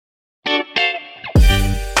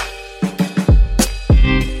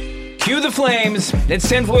Cue the flames. It's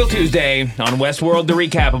Tinfoil Tuesday on Westworld The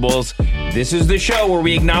Recapables. This is the show where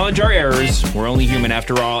we acknowledge our errors, we're only human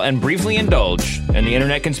after all, and briefly indulge in the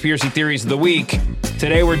internet conspiracy theories of the week.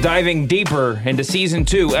 Today we're diving deeper into Season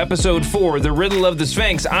 2, Episode 4, The Riddle of the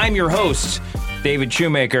Sphynx. I'm your host, David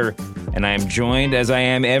Shoemaker, and I am joined, as I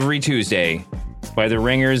am every Tuesday, by the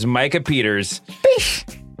Ringer's Micah Peters.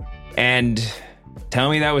 And tell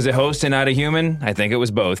me that was a host and not a human? I think it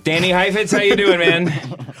was both. Danny Heifetz, how you doing, man?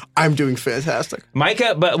 I'm doing fantastic.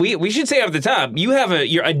 Micah, but we should say off the top, you have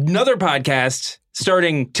another podcast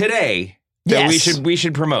starting today that we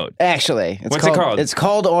should promote. Actually, what's it called? It's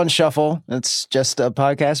called On Shuffle. It's just a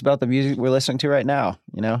podcast about the music we're listening to right now.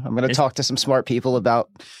 You know, I'm going to talk to some smart people about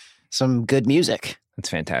some good music. That's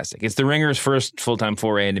fantastic. It's the Ringer's first full-time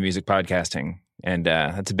foray into music podcasting, and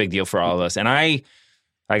that's a big deal for all of us. And I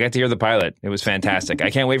got to hear the pilot. It was fantastic.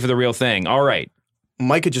 I can't wait for the real thing. All right.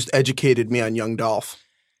 Micah just educated me on Young Dolph.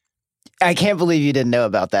 I can't believe you didn't know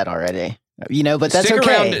about that already. You know, but that's Stick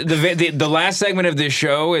okay. Around. The last segment of this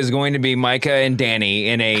show is going to be Micah and Danny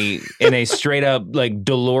in a straight up like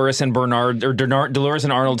Dolores and Dolores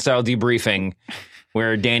and Arnold style debriefing,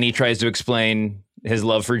 where Danny tries to explain his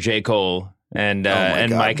love for J. Cole. And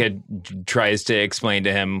Micah tries to explain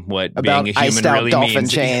to him what about being a human really dolphin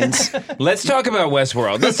means. Chains. Let's talk about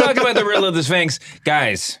Westworld. Let's talk about the Riddle of the Sphynx.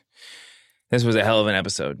 Guys, this was a hell of an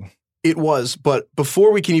episode. It was, but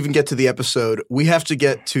before we can even get to the episode, we have to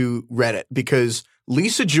get to Reddit because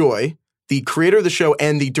Lisa Joy, the creator of the show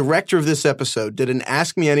and the director of this episode, did an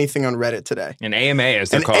Ask Me Anything on Reddit today. An AMA, as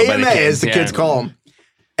they're called by the kids. As the kids call them.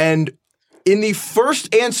 And in the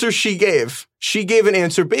first answer she gave an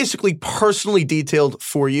answer basically personally detailed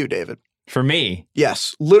for you, David. For me?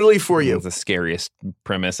 Yes, literally for you. That's the scariest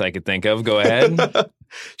premise I could think of. Go ahead.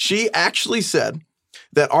 She actually said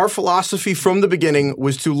that our philosophy from the beginning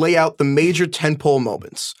was to lay out the major tentpole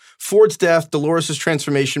moments. Ford's death, Dolores'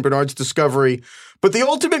 transformation, Bernard's discovery, but the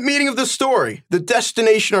ultimate meaning of the story, the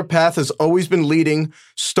destination our path has always been leading,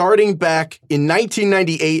 starting back in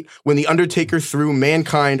 1998 when The Undertaker threw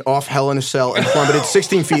mankind off Hell in a Cell and plummeted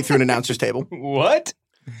 16 feet through an announcer's table. What?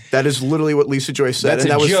 That is literally what Lisa Joy said, that's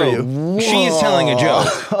and that was joke. for you. Whoa. She is telling a joke.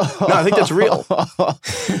 No, I think that's real.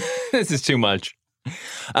 This is too much.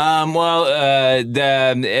 I'm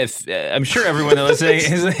sure everyone listening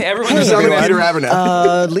everyone You sound like Peter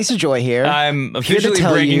Abernathy. Lisa Joy here. I'm officially here to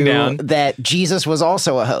tell breaking you down that Jesus was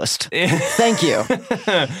also a host. Thank you.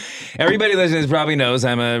 Everybody listening probably knows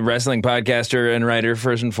I'm a wrestling podcaster and writer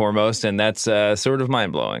first and foremost, and that's sort of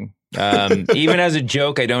mind blowing. Even as a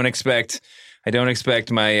joke, I don't expect my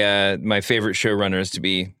favorite showrunners to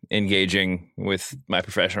be engaging with my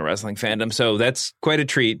professional wrestling fandom. So that's quite a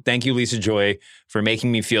treat. Thank you, Lisa Joy, for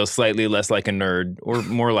making me feel slightly less like a nerd or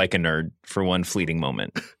more like a nerd for one fleeting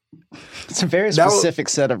moment. It's a very specific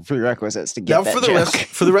set of prerequisites to get that joke.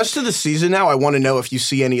 For the rest of the season now, I want to know if you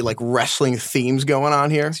see any like wrestling themes going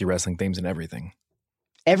on here. I see wrestling themes and everything.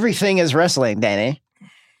 Everything is wrestling, Danny.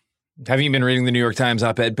 Haven't you been reading the New York Times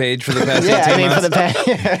op-ed page for the past 18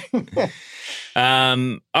 months?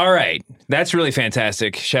 All right. That's really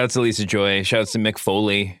fantastic. Shouts to Lisa Joy. Shouts to Mick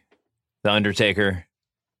Foley, The Undertaker.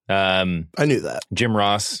 I knew that. Jim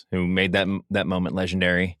Ross, who made that moment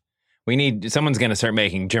legendary. Someone's going to start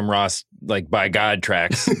making Jim Ross like by God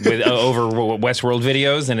tracks with over Westworld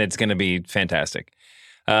videos, and it's going to be fantastic.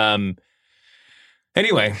 Anyway,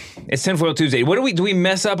 it's Tinfoil Tuesday. Do we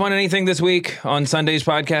mess up on anything this week on Sunday's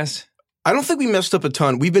podcast? I don't think we messed up a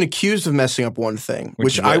ton. We've been accused of messing up one thing,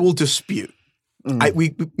 which I will dispute.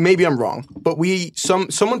 Maybe I'm wrong, but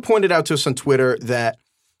someone pointed out to us on Twitter that,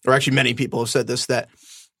 or actually many people have said this, that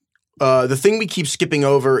the thing we keep skipping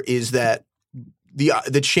over is that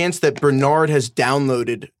the chance that Bernard has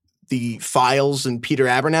downloaded the files in Peter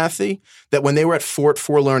Abernathy, that when they were at Fort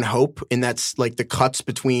Forlorn Hope, and that's like the cuts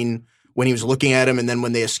between when he was looking at him and then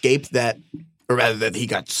when they escaped, that he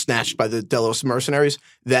got snatched by the Delos mercenaries,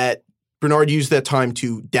 that Bernard used that time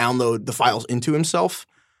to download the files into himself.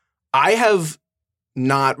 I have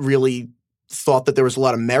not really thought that there was a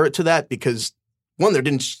lot of merit to that because, one, there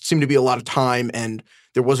didn't seem to be a lot of time and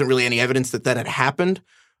there wasn't really any evidence that had happened.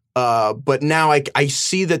 But now I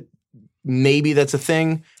see that maybe that's a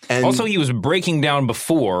thing. And also, he was breaking down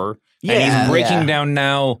before, and he's breaking down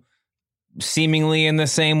now seemingly in the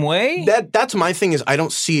same way. That's my thing is I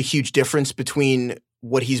don't see a huge difference between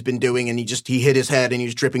what he's been doing and he hit his head and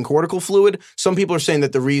he's dripping cortical fluid. Some people are saying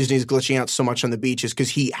that the reason he's glitching out so much on the beach is because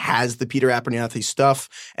he has the Peter Abernathy stuff,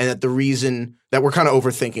 and that the reason that we're kind of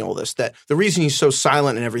overthinking all this, that the reason he's so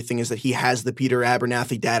silent and everything is that he has the Peter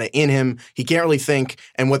Abernathy data in him. He can't really think,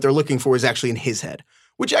 and what they're looking for is actually in his head,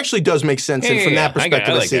 which actually does make sense. And from that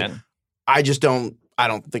perspective, I just don't I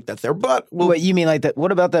don't think that's there. But what you mean like that?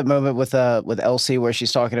 What about that moment with Elsie where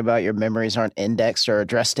she's talking about your memories aren't indexed or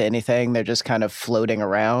addressed to anything? They're just kind of floating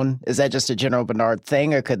around. Is that just a General Bernard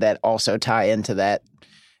thing, or could that also tie into that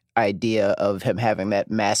idea of him having that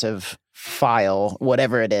massive file,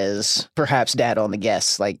 whatever it is, perhaps data on the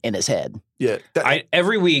guests, like in his head? Yeah.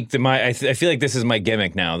 Every week, I feel like this is my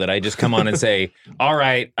gimmick now, that I just come on and say, all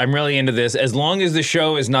right, I'm really into this. As long as the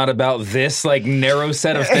show is not about this like narrow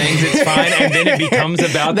set of things, it's fine. And then it becomes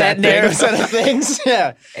about that narrow thing. set of things.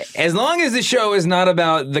 Yeah. As long as the show is not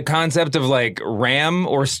about the concept of like RAM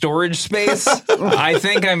or storage space, I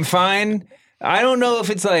think I'm fine. I don't know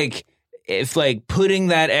if putting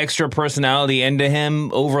that extra personality into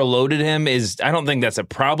him overloaded him I don't think that's a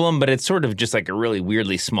problem, but it's sort of just like a really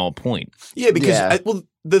weirdly small point. Yeah, because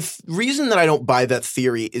the reason that I don't buy that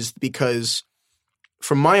theory is because,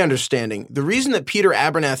 from my understanding, the reason that Peter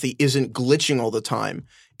Abernathy isn't glitching all the time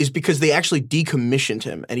is because they actually decommissioned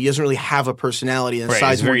him and he doesn't really have a personality, and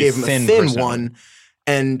Sizemore gave him a thin one,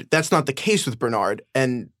 and that's not the case with Bernard.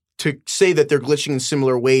 And to say that they're glitching in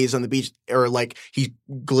similar ways on the beach, or like he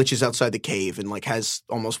glitches outside the cave and like has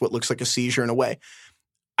almost what looks like a seizure in a way.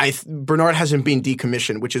 Bernard hasn't been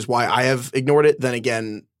decommissioned, which is why I have ignored it. Then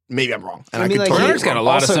again, maybe I'm wrong. And Bernard's got a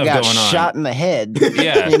lot of stuff going on. Shot in the head.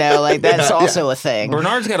 Yeah. Like that's also a thing.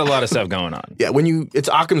 Bernard's got a lot of stuff going on. Yeah. It's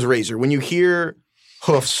Occam's razor. When you hear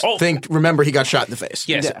hoofs, remember he got shot in the face.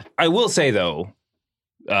 Yes. Yeah. I will say though,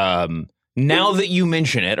 now that you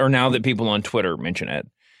mention it, or now that people on Twitter mention it,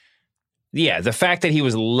 yeah, the fact that he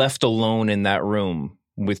was left alone in that room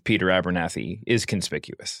with Peter Abernathy is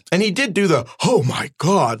conspicuous. And he did do the, oh my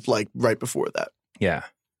God, like right before that. Yeah.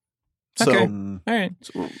 So, okay. All right.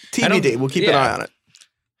 TBD, we'll keep an eye on it.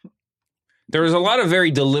 There was a lot of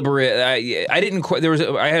very deliberate, I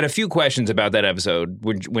had a few questions about that episode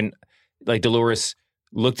when like Dolores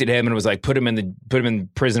looked at him and was like, put him in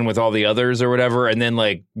prison with all the others or whatever. And then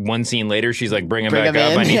like one scene later, she's like, bring him back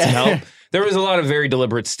up. I need some help. There was a lot of very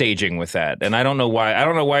deliberate staging with that. And I don't know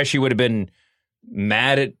why she would have been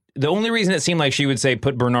mad at, the only reason it seemed like she would say,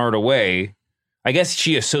 put Bernard away, I guess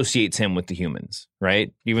she associates him with the humans,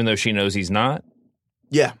 right? Even though she knows he's not.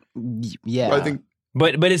 Yeah. Yeah. Well, I think.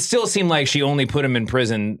 But it still seemed like she only put him in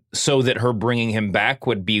prison so that her bringing him back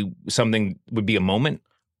would be a moment.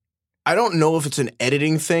 I don't know if it's an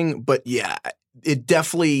editing thing, but yeah, it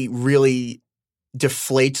definitely really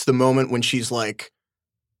deflates the moment when she's like,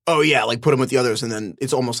 oh yeah, like put him with the others, and then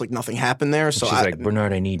it's almost like nothing happened there. So she's like,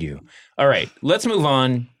 Bernard, I need you. All right, let's move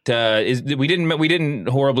on to we didn't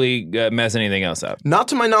horribly mess anything else up. Not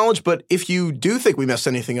to my knowledge, but if you do think we messed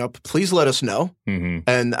anything up, please let us know. Mm-hmm.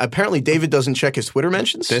 And apparently David doesn't check his Twitter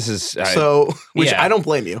mentions. This is which I don't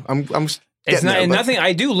blame you. I'm it's not nothing.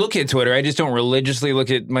 I do look at Twitter. I just don't religiously look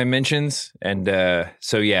at my mentions. And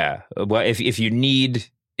so yeah, well, if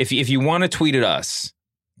you want to tweet at us,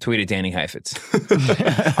 tweet at Danny Heifetz.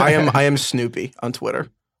 I am Snoopy on Twitter.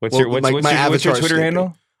 What's your Twitter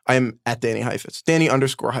handle? I am at Danny Heifetz.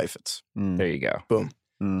 Danny_Heifetz. There you go. Boom.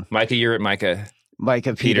 Micah, you're at Micah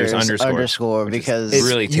Peters underscore because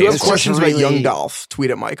really you have questions about Young Dolph. Tweet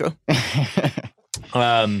at Micah.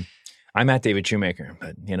 I'm at David Shoemaker,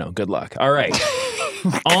 but good luck. All right.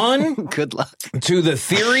 On good luck to the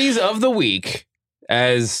theories of the week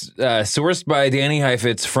as sourced by Danny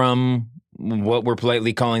Heifetz from what we're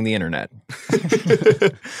politely calling the internet.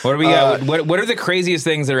 What do we got? What are the craziest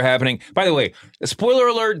things that are happening? By the way, spoiler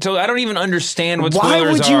alert, I don't even understand what spoilers are.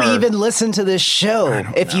 Why would you even listen to this show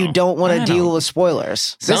if you don't want to deal with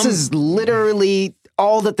spoilers? This is literally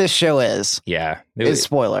all that this show is. Yeah. Is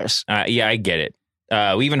spoilers. Yeah, I get it.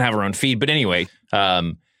 We even have our own feed. But anyway,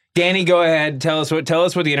 Danny, go ahead. Tell us what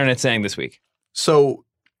the internet's saying this week. So,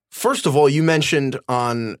 first of all, you mentioned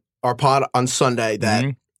on our pod on Sunday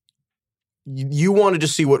that you wanted to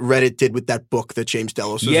see what Reddit did with that book that James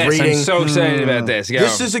Delos was reading. Yes, I'm so excited about this. Yeah.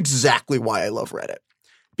 This is exactly why I love Reddit.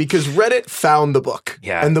 Because Reddit found the book.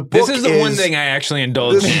 Yeah. And the book This is the one thing I actually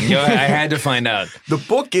indulged in. I had to find out. The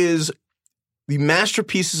book is the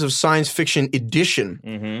Masterpieces of Science Fiction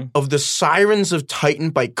edition of The Sirens of Titan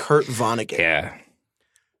by Kurt Vonnegut. Yeah.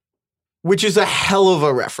 Which is a hell of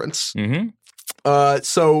a reference.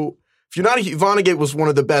 So if you're not Vonnegut was one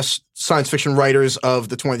of the best science fiction writers of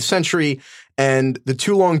the 20th century, and the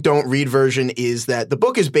Too Long Don't Read version is that the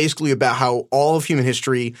book is basically about how all of human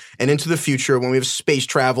history and into the future, when we have space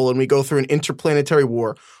travel and we go through an interplanetary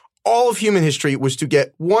war, all of human history was to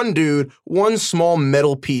get one dude, one small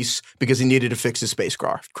metal piece because he needed to fix his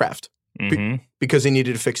spacecraft. Because he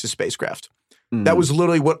needed to fix his spacecraft. That was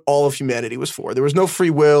literally what all of humanity was for. There was no free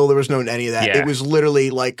will. There was no any of that. Yeah. It was literally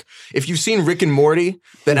like, if you've seen Rick and Morty,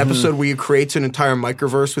 that episode where he creates an entire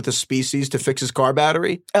microverse with a species to fix his car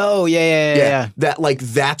battery. Oh, yeah.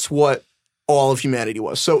 That's what all of humanity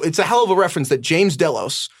was. So it's a hell of a reference that James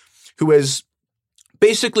Delos, who has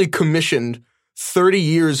basically commissioned 30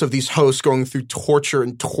 years of these hosts going through torture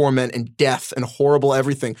and torment and death and horrible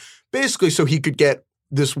everything, basically so he could get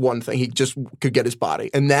this one thing. He just could get his body.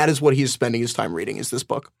 And that is what he's spending his time reading, is this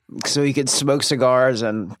book. So he could smoke cigars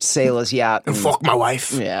and sail his yacht. And fuck my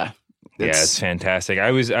wife. Yeah. It's fantastic.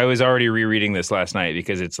 I was already rereading this last night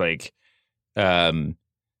because it's like, I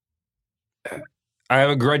have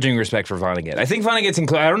a grudging respect for Vonnegut. I think Vonnegut's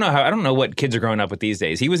I don't know what kids are growing up with these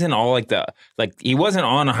days. He was in all he wasn't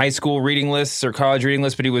on high school reading lists or college reading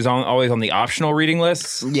lists, but he was always on the optional reading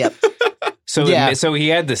lists. Yep. So he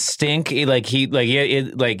had the stink. It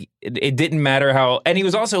didn't matter how, and he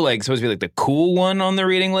was also like supposed to be like the cool one on the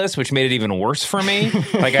reading list, which made it even worse for me.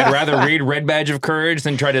 Like I'd rather read Red Badge of Courage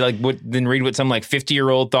than try to than read what some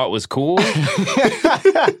 50-year-old thought was cool.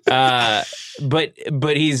 But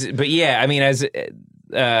yeah, I mean, as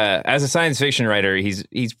a science fiction writer,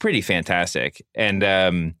 he's pretty fantastic.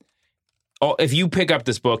 And if you pick up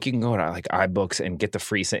this book, you can go to iBooks and get the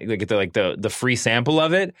free the free sample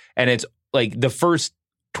of it, and it's like the first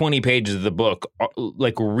 20 pages of the book,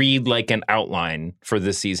 read like an outline for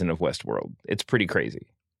this season of Westworld. It's pretty crazy.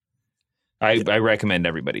 I recommend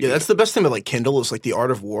everybody. Yeah, that's the best thing about Kindle is The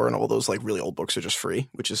Art of War, and all those really old books are just free,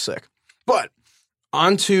 which is sick. But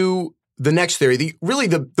on to the next theory.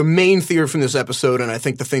 The main theory from this episode, and I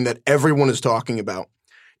think the thing that everyone is talking about,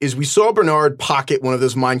 is we saw Bernard pocket one of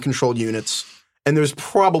those mind-controlled units, and there's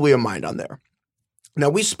probably a mind on there. Now,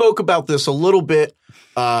 we spoke about this a little bit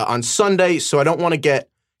on Sunday, so I don't want to get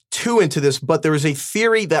too into this, but there is a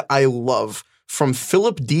theory that I love from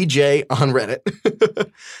Philip DJ on Reddit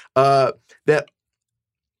that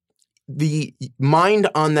the mind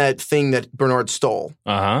on that thing that Bernard stole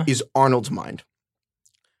is Arnold's mind.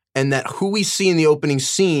 And that who we see in the opening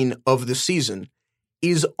scene of the season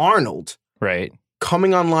is Arnold. Right.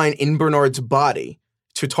 Coming online in Bernard's body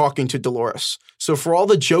to talking to Dolores. So for all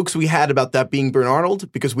the jokes we had about that being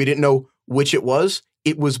Bernard, because we didn't know which it was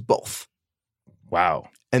both. Wow.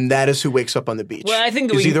 And that is who wakes up on the beach. Well, I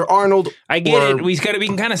think it's either Arnold. I get it. We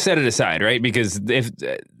can kind of set it aside, right? Because if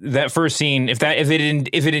that first scene, if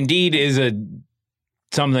it indeed is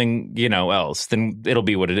something else, then it'll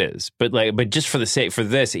be what it is. But just for the sake for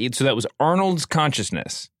this, so that was Arnold's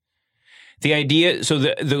consciousness. The idea, so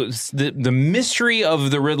the mystery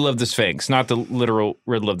of the riddle of the Sphynx, not the literal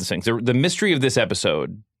riddle of the Sphynx. The mystery of this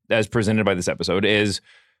episode, as presented by this episode, is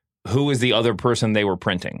who is the other person they were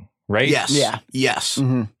printing, right? Yes. Yeah. Yes.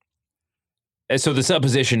 Mm-hmm. And so the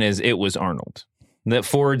supposition is it was Arnold. That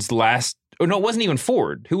Ford's last, or no, it wasn't even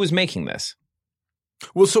Ford. Who was making this?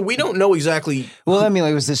 Well, so we don't know exactly. Well, I mean,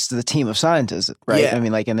 it was just the team of scientists, right? Yeah. I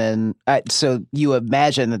mean, and then so you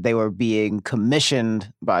imagine that they were being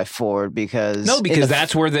commissioned by Ford because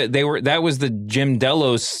that's where they were. That was the Jim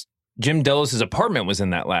Delos's apartment was in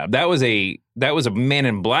that lab. That was a Man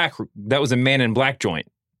in Black. That was a Man in Black joint.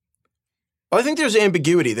 I think there's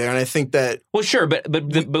ambiguity there, and I think that. Well, sure, but I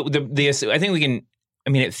think we can. I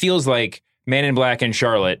mean, it feels like Man in Black and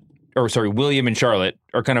William and Charlotte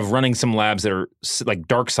are kind of running some labs that are like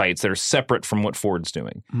dark sites that are separate from what Ford's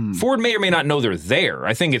doing. Ford may or may not know they're there.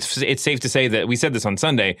 I think it's safe to say that we said this on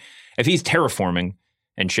Sunday. If he's terraforming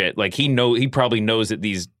and shit, he probably knows that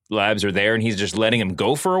these labs are there and he's just letting them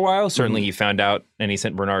go for a while. Certainly he found out and he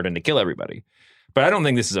sent Bernard in to kill everybody. But I don't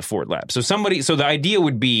think this is a Ford lab. So the idea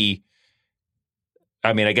would be,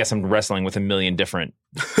 I mean, I guess I'm wrestling with a million different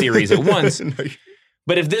theories at once.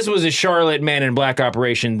 But if this was a Charlotte Man in Black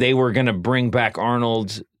operation, they were going to bring back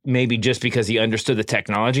Arnold maybe just because he understood the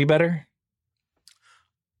technology better?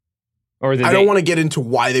 Or I don't want to get into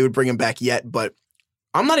why they would bring him back yet, but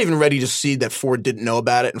I'm not even ready to see that Ford didn't know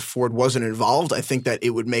about it and Ford wasn't involved. I think that it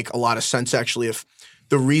would make a lot of sense, actually, if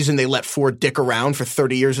the reason they let Ford dick around for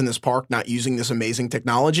 30 years in this park not using this amazing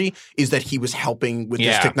technology is that he was helping with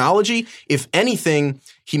this technology. If anything,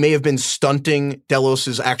 he may have been stunting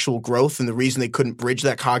Delos's actual growth, and the reason they couldn't bridge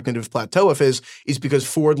that cognitive plateau of his is because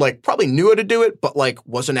Ford probably knew how to do it, but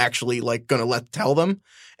wasn't actually going to tell them.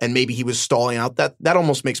 And maybe he was stalling out. That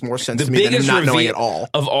almost makes more sense to me than him not knowing at all.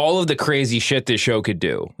 Of all of the crazy shit this show could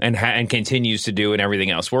do and continues to do and everything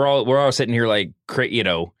else, we're all sitting here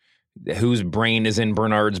whose brain is in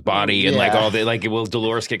Bernard's body and all the will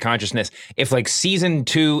Dolores get consciousness? If season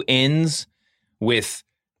 2 ends with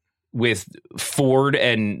Ford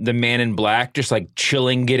and the Man in Black just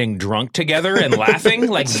chilling, getting drunk together and laughing,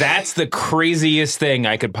 that's the craziest thing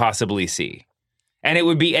I could possibly see. And it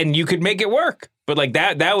would be, and you could make it work. But like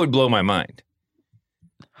that would blow my mind.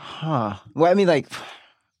 Huh. Well, I mean, like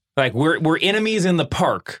we're enemies in the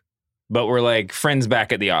park, but we're like friends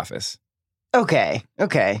back at the office. Okay.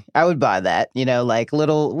 I would buy that. You know, like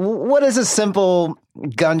what is a simple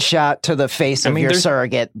gunshot to the face of your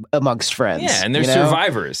surrogate amongst friends? Yeah, and they're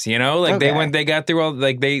survivors, you know? Like they got through all,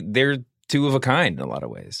 like they're two of a kind in a lot of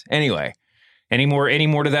ways. Anyway, any more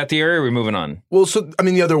to that theory, or are we moving on? Well, so, I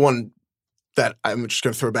mean, the other one that I'm just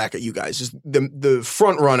going to throw back at you guys is the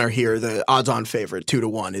front runner here, the odds-on favorite,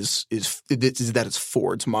 2-1, is that it's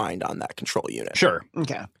Ford's mind on that control unit. Sure.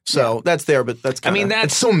 Okay. So that's there, but that's kind of, that's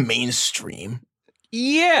it's so mainstream.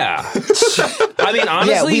 Yeah. I mean,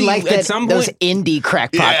 honestly, we like at some point, those indie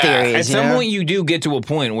crackpot theories. At some point, you do get to a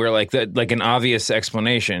point where like an obvious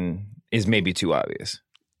explanation is maybe too obvious.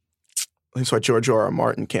 That's why George R.R.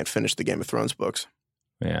 Martin can't finish the Game of Thrones books.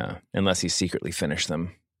 Yeah, unless he secretly finished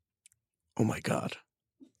them. Oh my God.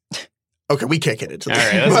 Okay, we can't get into this. All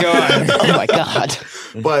right, let's go on. Oh my God.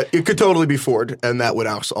 But it could totally be Ford, and that would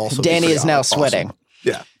also Danny be is now awesome. sweating.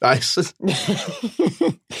 Yeah.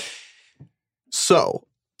 So,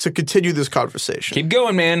 to continue this conversation. Keep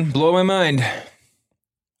going, man. Blow my mind.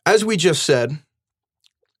 As we just said,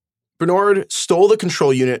 Bernard stole the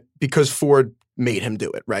control unit because Ford made him do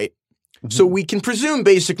it, right? Mm-hmm. So we can presume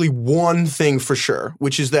basically one thing for sure,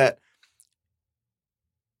 which is that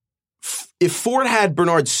if Ford had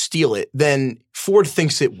Bernard steal it, then Ford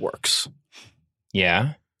thinks it works.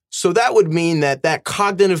 Yeah. So that would mean that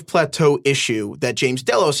cognitive plateau issue that James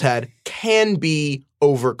Delos had can be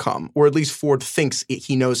overcome, or at least Ford thinks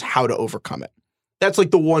he knows how to overcome it. That's like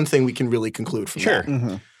the one thing we can really conclude from that.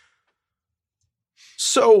 Mm-hmm.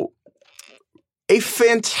 So a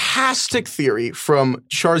fantastic theory from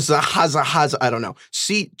Charles Hazha, I don't know.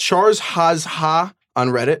 Charles Hazha on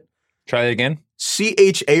Reddit. Try that again.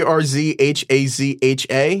 Charzhazha.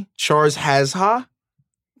 Charles Hazha. I'm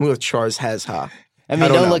going with Charles Hazha. I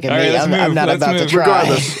mean, don't look at me. Right, I'm not about to try.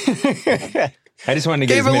 Regardless. I just wanted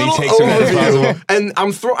to get Gave as a many little takes from that as overview, possible. and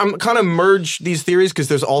I'm kind of merge these theories because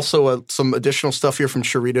there's also some additional stuff here from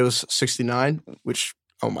Choritos 69, which,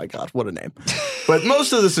 oh my God, what a name. But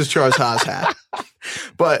most of this is Charles Hazha.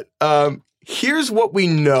 But here's what we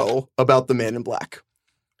know about the Man in Black.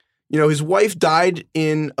 You know, his wife died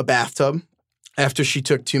in a bathtub after she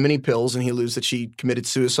took too many pills, and he alludes that she committed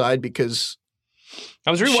suicide because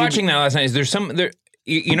I was rewatching that last night. Is there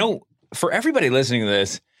you know, for everybody listening to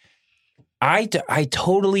this, I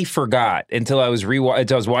totally forgot until I was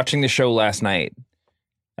watching the show last night.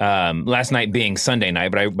 Last night being Sunday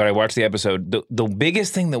night, but I watched the episode. The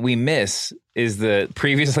biggest thing that we miss is the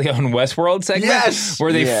previously on Westworld segment, yes,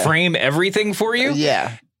 where they frame everything for you.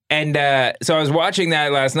 Yeah. And so I was watching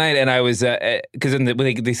that last night, and I was because when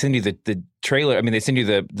they send you the trailer, I mean, they send you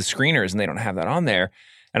the screeners, and they don't have that on there.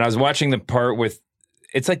 And I was watching the part with,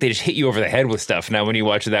 it's like they just hit you over the head with stuff now when you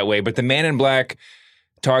watch it that way. But the Man in Black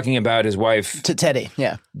talking about his wife to Teddy,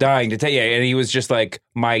 dying to Teddy, and he was just like,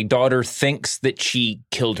 my daughter thinks that she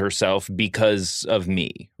killed herself because of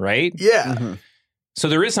me, right? Yeah. Mm-hmm. So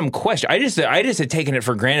there is some question. I just had taken it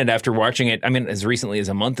for granted after watching it. I mean, as recently as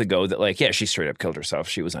a month ago, that like, yeah, she straight up killed herself.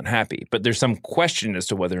 She was unhappy, but there's some question as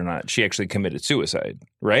to whether or not she actually committed suicide,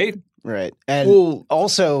 right? Right. And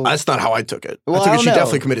also, that's not how I took it. Well, I took it she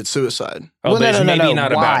definitely committed suicide. Oh, well, but no,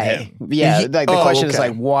 not why? about him. Yeah, like the question is okay.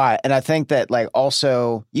 like why, and I think that like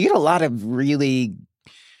also you get a lot of really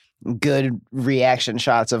good reaction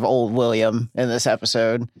shots of old William in this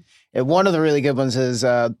episode. And one of the really good ones is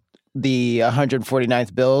the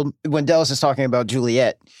 149th build when Delos is talking about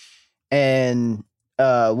Juliet, and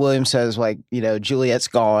William says like, you know, Juliet's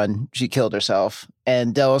gone, she killed herself,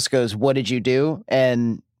 and Delos goes, "What did you do?"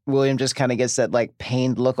 And William just kind of gets that like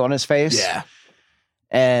pained look on his face. Yeah.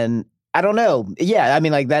 And I don't know. Yeah, I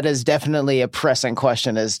mean, like that is definitely a pressing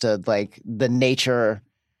question as to like the nature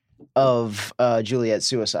of Juliet's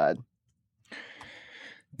suicide.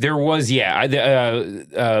 There was,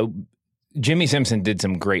 Jimmy Simpson did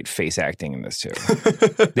some great face acting in this too.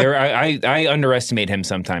 I underestimate him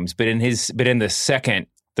sometimes, but in the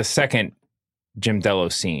second Jim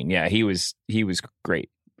Delos scene, yeah, he was great.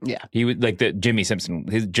 Yeah, he was like the Jimmy Simpson.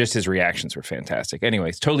 His reactions were fantastic.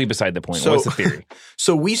 Anyways, totally beside the point. So, what's the theory?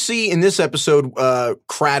 So we see in this episode,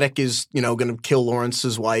 Craddock is going to kill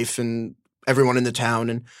Lawrence's wife and everyone in the town,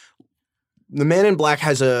 and the Man in Black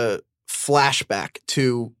has a flashback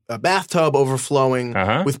to a bathtub overflowing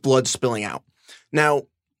with blood spilling out. Now,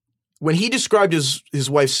 when he described his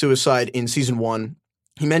wife's suicide in season 1,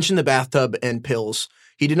 he mentioned the bathtub and pills.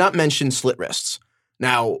 He did not mention slit wrists.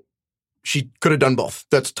 Now, she could have done both.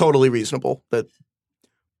 That's totally reasonable. But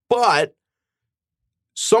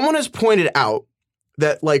someone has pointed out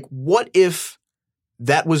that, like, what if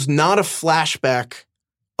that was not a flashback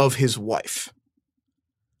of his wife?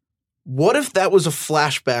 What if that was a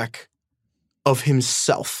flashback of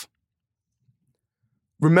himself?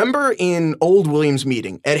 Remember in old William's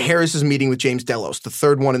meeting, Ed Harris's meeting with James Delos, the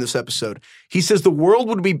third one in this episode, he says, the world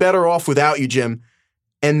would be better off without you, Jim,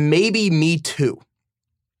 and maybe me too.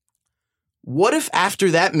 What if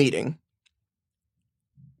after that meeting,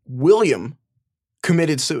 William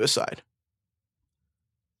committed suicide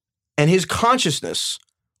and his consciousness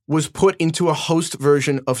was put into a host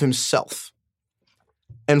version of himself?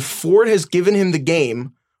 And Ford has given him the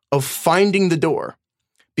game of finding the door,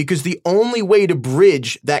 because the only way to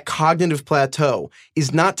bridge that cognitive plateau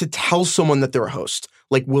is not to tell someone that they're a host,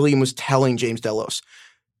 like William was telling James Delos.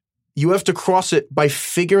 You have to cross it by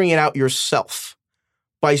figuring it out yourself,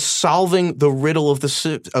 by solving the riddle of the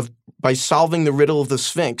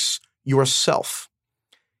Sphynx yourself.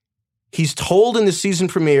 He's told in the season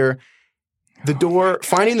premiere,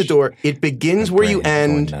 finding the door, it begins where you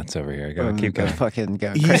end. Nuts over here. I gotta keep going. Fucking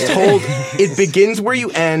go. He's told it begins where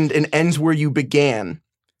you end and ends where you began.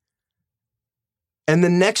 And the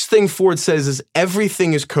next thing Ford says is,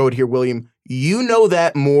 everything is code here, William. You know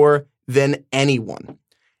that more than anyone.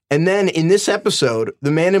 And then in this episode,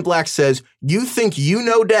 the Man in Black says, you think you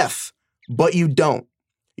know death, but you don't.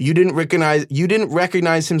 You didn't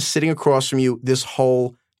recognize him sitting across from you this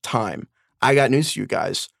whole time. I got news for you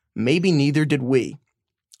guys. Maybe neither did we.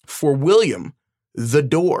 For William, the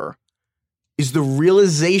door is the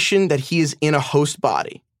realization that he is in a host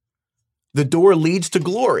body. The door leads to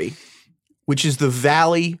glory, which is the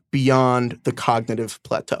valley beyond the cognitive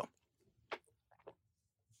plateau.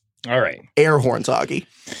 All right. Air horns, Augie.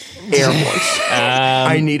 Air horns.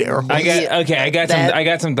 I need air horns. I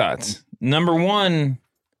got some thoughts. Number one,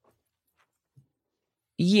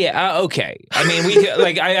 okay. I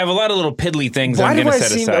mean, I have a lot of little piddly things I'm going to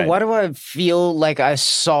set aside. Why do I feel like I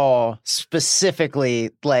saw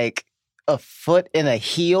specifically like a foot and a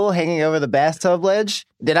heel hanging over the bathtub ledge?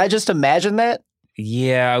 Did I just imagine that?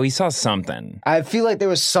 Yeah, we saw something. I feel like there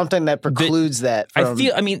was something that precludes that from...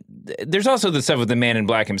 there's also the stuff with the Man in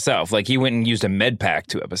Black himself. Like, he went and used a med pack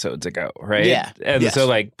 2 episodes ago, right? Yeah. And so,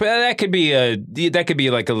 like, that could be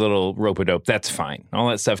like a little rope-a-dope. That's fine. All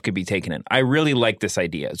that stuff could be taken in. I really like this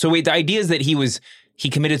idea. So wait, the idea is that he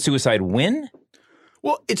committed suicide when?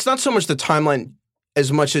 Well, it's not so much the timeline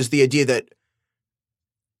as much as the idea that,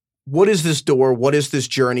 what is this door? What is this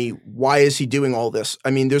journey? Why is he doing all this?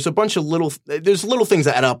 I mean, there's a bunch of little things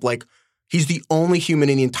that add up. Like, he's the only human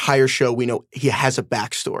in the entire show we know he has a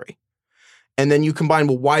backstory. And then you combine,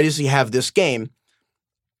 well, why does he have this game?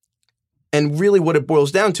 And really what it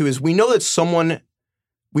boils down to is we know that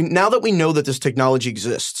now that we know that this technology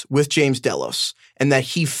exists with James Delos and that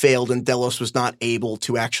he failed and Delos was not able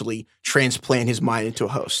to actually transplant his mind into a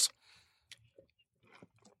host,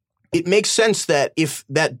 it makes sense that if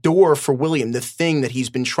that door for William, the thing that he's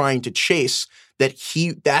been trying to chase,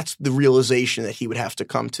 that's the realization that he would have to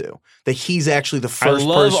come to. That he's actually the first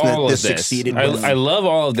person that this succeeded with. I love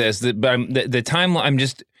all of this, but the timeline, I'm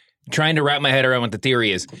just trying to wrap my head around what the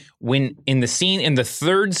theory is. When in the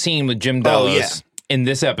third scene with Jim Delos in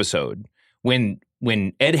this episode, when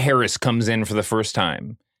Ed Harris comes in for the first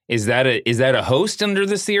time, is that a host under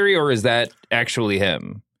this theory, or is that actually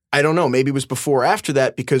him? I don't know. Maybe it was before or after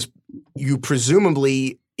that, because you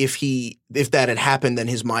presumably, if that had happened, then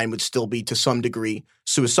his mind would still be to some degree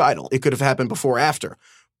suicidal. It could have happened before or after.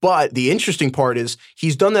 But the interesting part is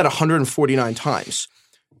he's done that 149 times.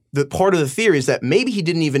 The part of the theory is that maybe he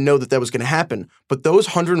didn't even know that was going to happen, but those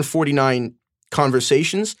 149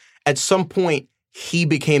 conversations, at some point, he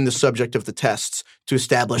became the subject of the tests to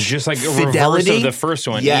establish just like fidelity. A reverse of the first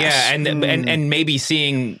one. Yes. Yeah, and maybe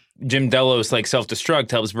seeing Jim Delos like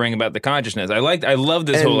self-destruct helps bring about the consciousness. I love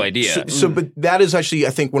this whole idea. But that is actually,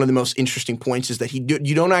 I think, one of the most interesting points is that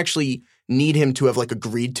you don't actually need him to have like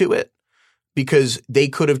agreed to it, because they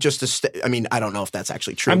could have just. I mean, I don't know if that's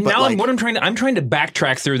actually true. I'm trying to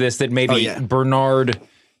backtrack through this. That maybe Bernard.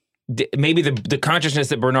 Maybe the consciousness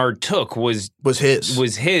that Bernard took was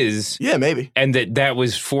his. Yeah, maybe. And that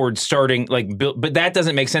was Ford starting but that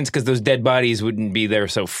doesn't make sense because those dead bodies wouldn't be there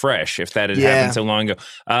so fresh if that had happened so long ago.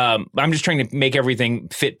 I'm just trying to make everything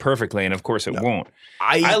fit perfectly, and of course it won't.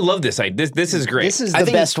 I love this. This is great. This is the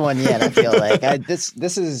best one yet. I feel like this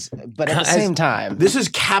is, but at the same time, this has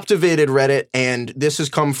captivated Reddit, and this has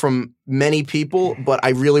come from many people. But I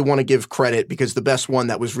really want to give credit because the best one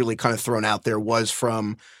that was really kind of thrown out there was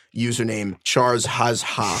from username Charles Has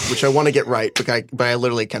Ha, which I want to get right, but I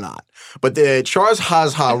literally cannot. But the Charles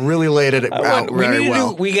Has Ha really laid it out very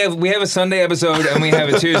well. We have a Sunday episode and we have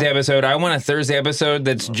a Tuesday episode. I want a Thursday episode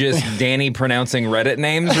that's just Danny pronouncing Reddit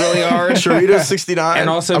names really hard. Charito69. And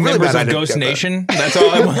also members of Ghost Nation. That's all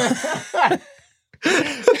I want.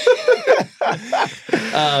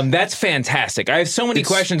 That's fantastic. I have so many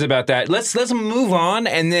questions about that. Let's move on,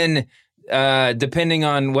 and then depending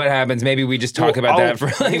on what happens, maybe we just talk about that for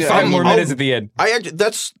like 5 more minutes at the end.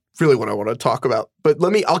 That's really what I want to talk about. But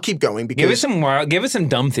I'll keep going because give us some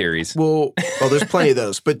dumb theories. Well, there's plenty of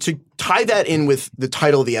those. But to tie that in with the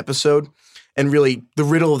title of the episode, and really the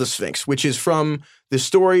riddle of the Sphynx, which is from the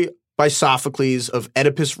story by Sophocles of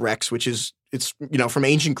Oedipus Rex, it's from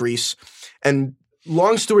ancient Greece. And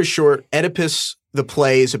long story short, Oedipus, the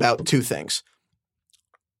play, is about 2 things.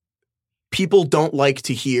 People don't like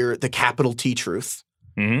to hear the capital T truth.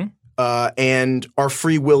 Mm-hmm. And our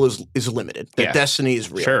free will is limited. That destiny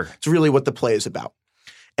is real. Sure. It's really what the play is about.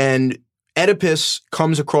 And Oedipus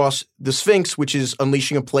comes across the Sphynx, which is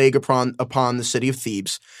unleashing a plague upon the city of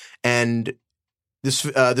Thebes. And the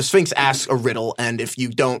Sphynx asks a riddle, and if you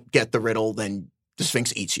don't get the riddle, then the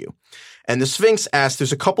Sphynx eats you. And the Sphynx asks,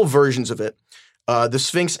 there's a couple versions of it. The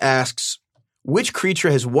Sphynx asks, which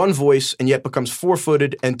creature has 1 voice and yet becomes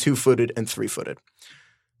 4-footed and 2-footed and 3-footed?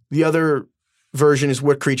 The other version is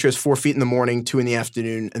what creature has 4 feet in the morning, 2 in the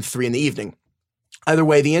afternoon, and 3 in the evening. Either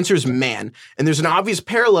way, the answer is man. And there's an obvious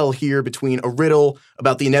parallel here between a riddle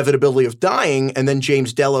about the inevitability of dying and then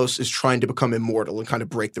James Delos is trying to become immortal and kind of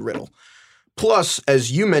break the riddle. Plus,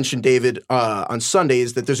 as you mentioned, David, on Sunday,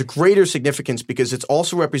 is that there's a greater significance because it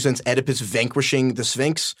also represents Oedipus vanquishing the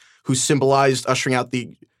Sphynx, who symbolized ushering out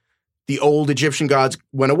the old Egyptian gods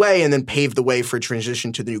went away and then paved the way for a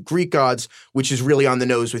transition to the new Greek gods, which is really on the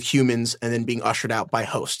nose with humans and then being ushered out by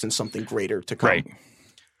hosts and something greater to come. Right.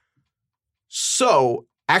 So,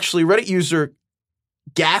 actually, Reddit user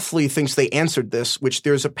Gathly thinks they answered this, which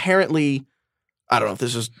there's apparently, I don't know if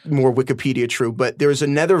this is more Wikipedia true, but there's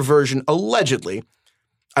another version, allegedly,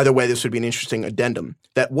 either way, this would be an interesting addendum,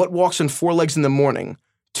 that what walks on 4 legs in the morning,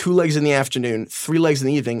 2 legs in the afternoon, 3 legs in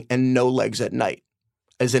the evening, and no legs at night,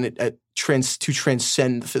 as in to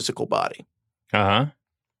transcend the physical body. Uh-huh.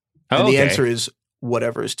 And the answer is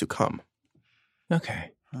whatever is to come.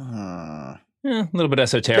 Okay. A little bit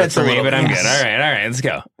esoteric for me, but I'm good. All right, let's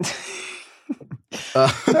go. All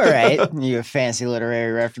right, you have fancy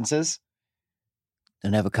literary references.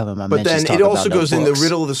 Don't ever come in my But then it also goes in the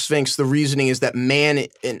riddle of the Sphynx. The reasoning is that man,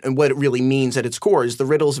 and what it really means at its core, is the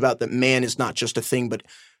riddle is about that man is not just a thing, but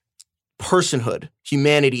personhood.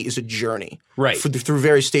 Humanity is a journey. Right. Through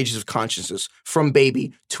various stages of consciousness, from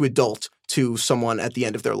baby to adult to someone at the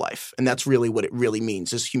end of their life. And that's really what it really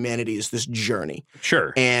means, is humanity is this journey.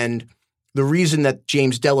 Sure. And the reason that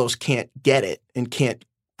James Delos can't get it and can't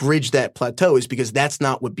bridge that plateau is because that's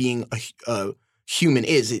not what being a human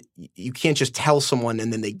is. You can't just tell someone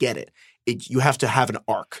and then they get it. You have to have an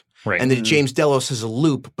arc. Right. And then James Delos has a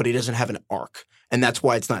loop, but he doesn't have an arc. And that's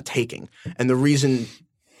why it's not taking. And the reason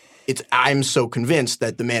I'm so convinced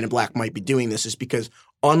that the Man in Black might be doing this is because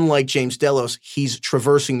unlike James Delos, he's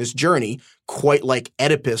traversing this journey quite like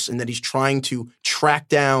Oedipus, and that he's trying to track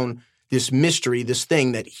down this mystery, this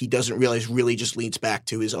thing that he doesn't realize really just leads back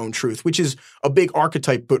to his own truth, which is a big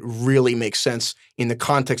archetype, but really makes sense in the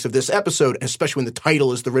context of this episode, especially when the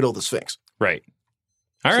title is The Riddle of the Sphynx. Right.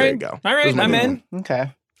 All right. There you go. All right, I'm in.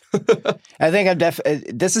 Okay. I think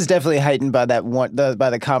this is definitely heightened by by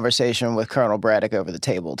the conversation with Colonel Braddock over the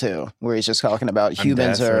table too, where he's just talking about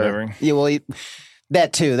humans are. Yeah, well,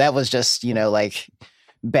 that too. That was just like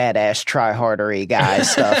badass try hardery guy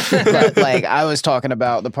stuff. But I was talking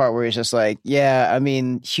about the part where he's just like, yeah, I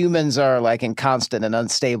mean, humans are inconstant and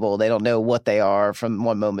unstable. They don't know what they are from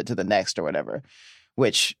one moment to the next or whatever.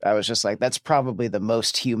 Which I was just like, that's probably the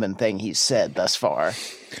most human thing he's said thus far.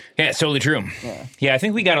 Yeah, it's totally true. Yeah, I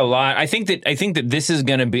think we got a lot. I think that this is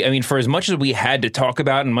going to be, I mean, for as much as we had to talk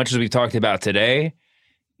about and much as we've talked about today,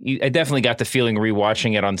 I definitely got the feeling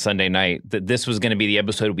rewatching it on Sunday night that this was going to be the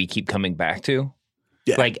episode we keep coming back to.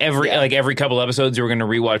 Yeah. Every couple episodes, we were going to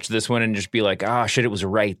rewatch this one and just be like, shit, it was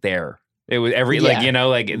right there. It was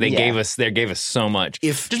they gave us so much.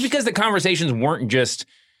 Just because the conversations weren't just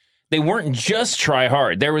try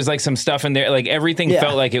hard. There was some stuff in there, everything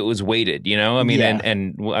felt like it was weighted, I mean,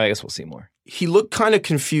 and I guess we'll see more. He looked kind of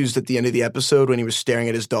confused at the end of the episode when he was staring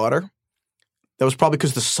at his daughter. That was probably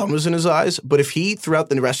because the sun was in his eyes. But if he, throughout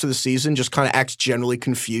the rest of the season, just kind of acts generally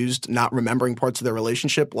confused, not remembering parts of their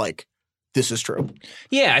relationship, this is true.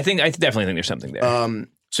 Yeah, I definitely think there's something there.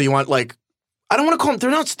 So you want I don't want to call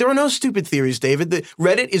them. There are no stupid theories, David.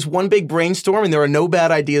 Reddit is one big brainstorm, and there are no bad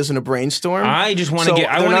ideas in a brainstorm. I just want to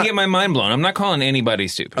get my mind blown. I'm not calling anybody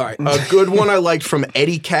stupid. All right. A good one I liked from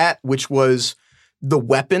Eddie Cat, which was the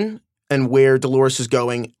weapon and where Dolores is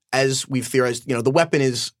going. As we've theorized, the weapon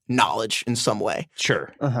is knowledge in some way.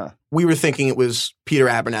 Sure. Uh-huh. We were thinking it was Peter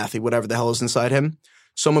Abernathy, whatever the hell is inside him.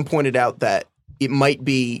 Someone pointed out that it might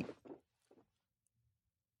be.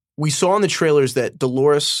 We saw in the trailers that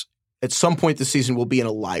Dolores, at some point this season, will be in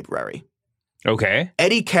a library. Okay.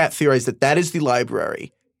 Eddie Cat theorized that is the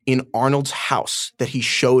library in Arnold's house that he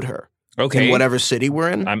showed her. Okay. In whatever city we're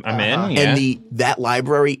in. I'm in, yeah. And that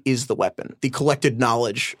library is the weapon. The collected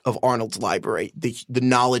knowledge of Arnold's library, the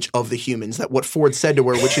knowledge of the humans, that what Ford said to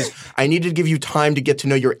her, which is, I need to give you time to get to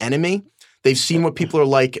know your enemy. They've seen what people are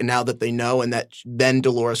like, and now that they know, and that then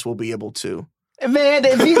Dolores will be able to. Man,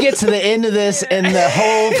 if you get to the end of this and the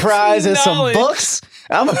whole prize is some books,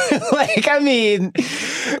 I'm like, I mean,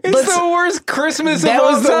 it's the worst Christmas of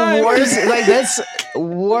all time. That was the worst. Like, that's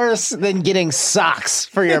worse than getting socks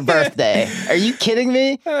for your birthday. Are you kidding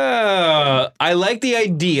me? I like the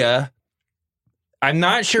idea. I'm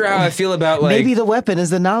not sure how I feel about maybe the weapon is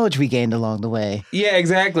the knowledge we gained along the way. Yeah,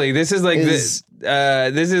 exactly. This is like this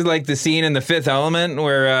is like the scene in The Fifth Element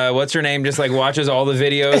where what's her name just like watches all the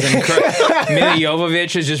videos and Mila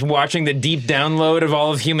Jovovich is just watching the deep download of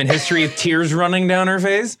all of human history with tears running down her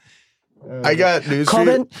face. I got news for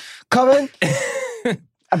you. Coven,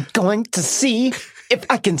 I'm going to see if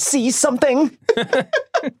I can see something.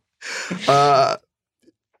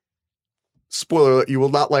 Spoiler alert, you will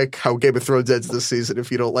not like how Game of Thrones ends this season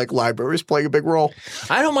if you don't like libraries playing a big role.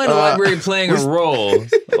 I don't mind a library playing a role.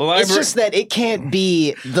 It's just that it can't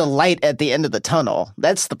be the light at the end of the tunnel.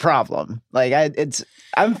 That's the problem. Like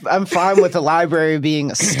I'm fine with the library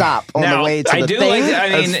being a stop on the way to the thing.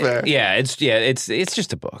 It's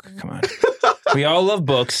just a book. Come on. We all love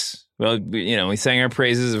books. Well, we sang our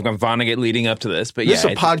praises of Vonnegut leading up to this, but this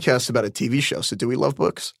is a podcast about a TV show, so do we love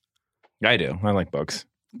books? I do. I like books.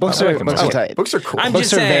 Books are tight. Books are cool.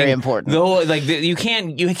 Books are very important. The whole you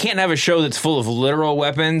can't have a show that's full of literal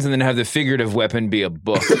weapons and then have the figurative weapon be a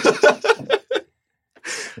book.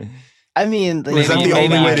 I mean, is that the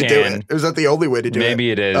only way to do it? Is that the only way to do it? Maybe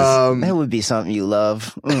it is. That would be something you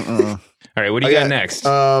love. All right, what do you got next?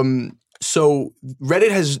 So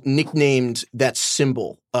Reddit has nicknamed that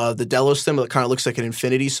symbol, the Delos symbol that kind of looks like an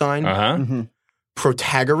infinity sign,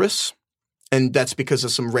 Protagoras. And that's because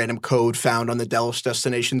of some random code found on the Delos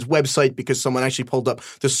Destinations website because someone actually pulled up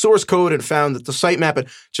the source code and found that the sitemap, and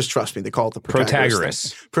just trust me, they call it the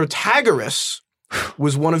Protagoras. Protagoras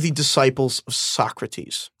was one of the disciples of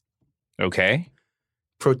Socrates. Okay.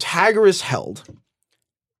 Protagoras held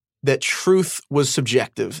that truth was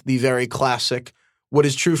subjective, the very classic, what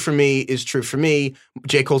is true for me is true for me.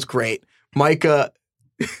 J. Cole's great. Micah...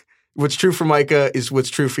 What's true for Micah is what's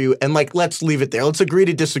true for you. And let's leave it there. Let's agree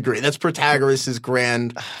to disagree. That's Protagoras'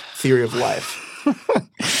 grand theory of life.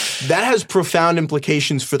 That has profound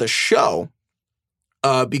implications for the show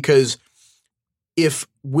because if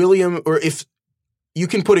you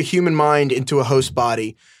can put a human mind into a host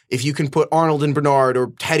body, if you can put Arnold and Bernard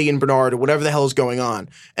or Teddy and Bernard or whatever the hell is going on,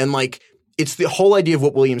 and it's the whole idea of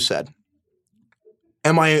what William said.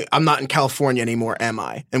 I'm not in California anymore, am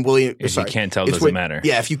I? And William, if you can't tell, does it matter?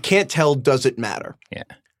 Yeah, if you can't tell, does it matter? Yeah.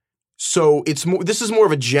 So this is more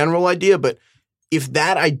of a general idea, but if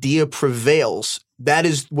that idea prevails, that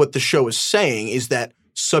is what the show is saying, is that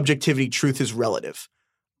subjectivity, truth is relative.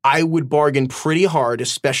 I would bargain pretty hard,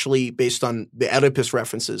 especially based on the Oedipus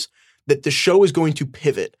references, that the show is going to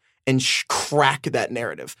pivot and crack that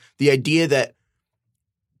narrative. The idea that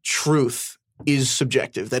truth is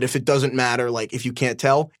subjective, that if it doesn't matter, if you can't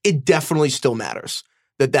tell, it definitely still matters.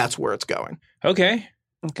 That's where it's going. Okay.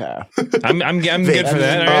 I'm good for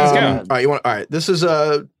that. All right, let's go. All right. This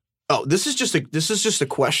is just a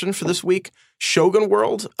question for this week. Shogun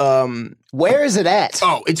World. Where is it at?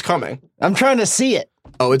 Oh, it's coming. I'm trying to see it.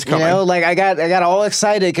 Oh, it's coming. I got all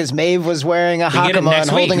excited because Maeve was wearing a hakama and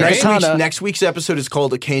holding a katana. Next week's episode is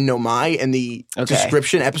called Akane no Mai, and the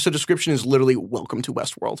episode description is literally "Welcome to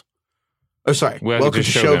Westworld." Oh, sorry. Welcome to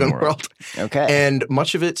Shogun World. Okay. And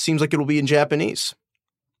much of it seems like it will be in Japanese.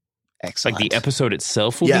 Excellent. The episode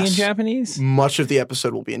itself will be in Japanese? Much of the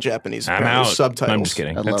episode will be in Japanese. I'm out. Subtitles. I'm just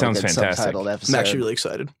kidding. That sounds fantastic. I'm actually really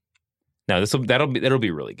excited. No, that'll be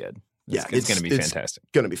really good. It's going to be fantastic.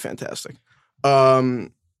 Going to be fantastic.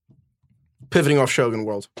 Pivoting off Shogun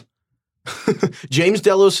World. James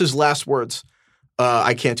Delos' last words.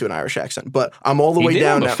 I can't do an Irish accent, but I'm all the way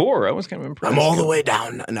down. Before, I was kind of impressed. I'm all the way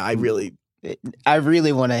down. No, I really. I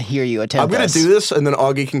really want to hear you attempt I'm going to do this, and then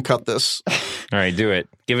Augie can cut this. All right, do it.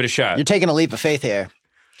 Give it a shot. You're taking a leap of faith here.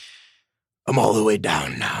 I'm all the way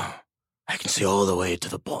down now. I can see all the way to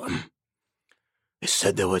the bottom. They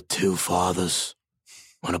said there were 2 fathers,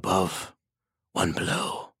 one above, one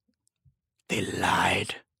below. They lied.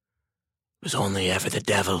 It was only ever the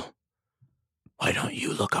devil. Why don't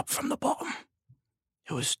you look up from the bottom?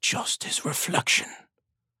 It was just his reflection,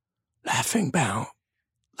 laughing back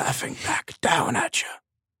down at you.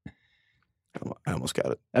 I almost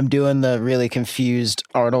got it. I'm doing the really confused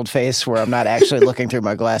Arnold face where I'm not actually looking through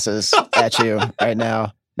my glasses at you right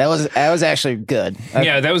now. That was actually good.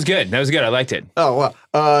 Yeah, that was good. That was good. I liked it. Oh,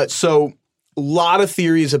 wow. So a lot of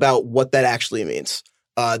theories about what that actually means.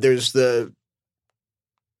 There's the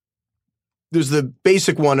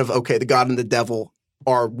basic one of, okay, the God and the devil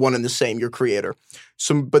are one and the same, your creator.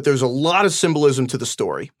 But there's a lot of symbolism to the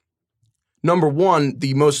story. Number one,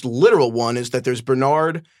 the most literal one is that there's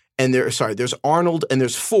Bernard and there's Arnold and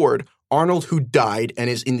there's Ford. Arnold who died and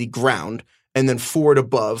is in the ground, and then Ford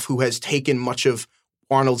above who has taken much of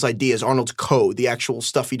Arnold's ideas, Arnold's code, the actual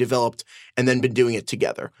stuff he developed, and then been doing it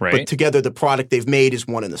together. Right. But together, the product they've made is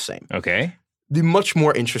one and the same. Okay. The much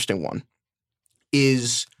more interesting one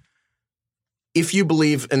is, if you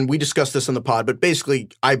believe, and we discussed this on the pod, but basically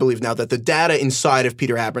I believe now that the data inside of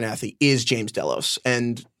Peter Abernathy is James Delos.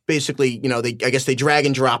 And basically, I guess they drag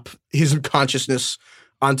and drop his consciousness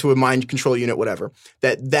onto a mind control unit, whatever.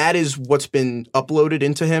 That is what's been uploaded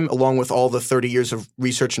into him, along with all the 30 years of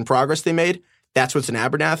research and progress they made. That's what's in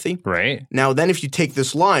Abernathy. Right. Now, then if you take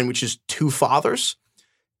this line, which is 2 fathers,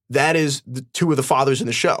 that is the 2 of the fathers in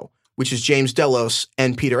the show, which is James Delos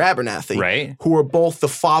and Peter Abernathy, right, who are both the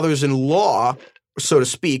fathers-in-law, so to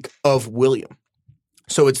speak, of William.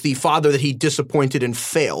 So it's the father that he disappointed and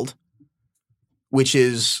failed, which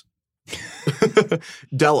is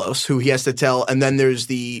Delos, who he has to tell, and then there's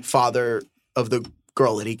the father of the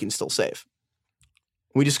girl that he can still save.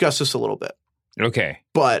 We discussed this a little bit. Okay.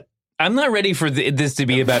 But I'm not ready for this to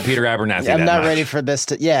be about Peter Abernathy. I'm not ready for this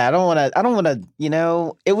to. Yeah, I don't want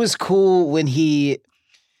to. It was cool when he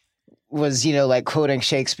was, like quoting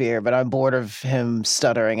Shakespeare, but I'm bored of him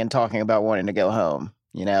stuttering and talking about wanting to go home.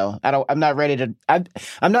 I'm not ready to.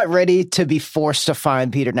 I'm not ready to be forced to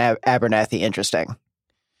find Peter Abernathy interesting.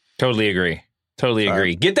 Totally agree.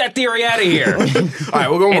 Right. Get that theory out of here. All right,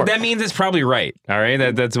 we'll go more. That means it's probably right. All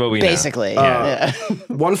right, that's what we basically. know. Yeah.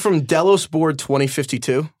 One from Delos Board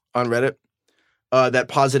 2052 on Reddit that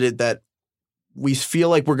posited that we feel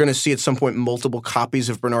like we're going to see at some point multiple copies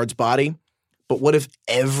of Bernard's body. But what if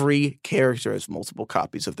every character has multiple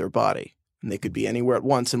copies of their body? And they could be anywhere at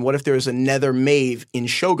once. And what if there's another Maeve in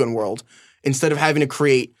Shogun World? Instead of having to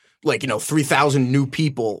create 3,000 new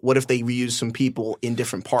people, what if they reuse some people in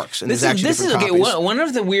different parks? And this is okay. One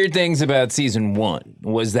of the weird things about season 1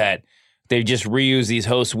 was that they just reuse these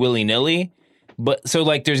hosts willy-nilly. But so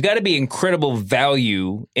there's got to be incredible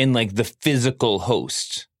value in the physical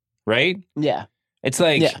host, right? Yeah. It's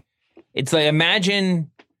like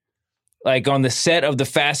imagine on the set of the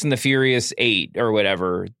Fast and the Furious 8 or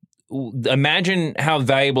whatever. Imagine how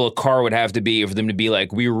valuable a car would have to be for them to be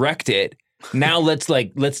we wrecked it. Now let's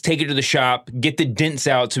take it to the shop, get the dents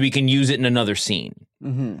out so we can use it in another scene.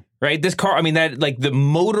 Mm-hmm. Right? This car, the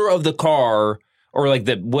motor of the car or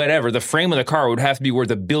the frame of the car would have to be worth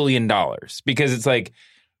 $1 billion because it's a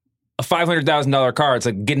 $500,000 car. It's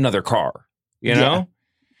get another car, you know?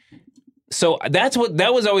 So that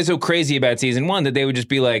was always so crazy about season 1 that they would just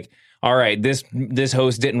be all right, this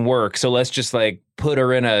host didn't work, so let's just put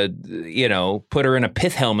her in a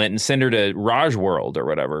pith helmet and send her to Raj World or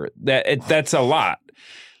whatever. That's a lot.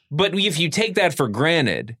 But if you take that for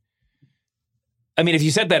granted, if you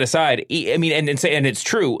set that aside, and it's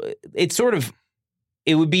true,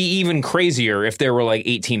 it would be even crazier if there were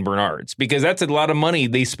 18 Bernards, because that's a lot of money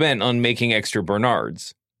they spent on making extra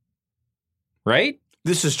Bernards. Right?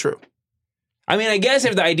 This is true. I guess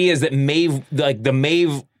if the idea is that Maeve, the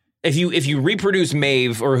Maeve, if you reproduce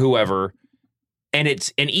Maeve or whoever, and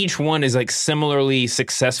each one is similarly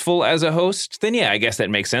successful as a host, then yeah, I guess that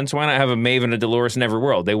makes sense. Why not have a Maeve and a Dolores in every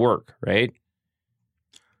world? They work, right?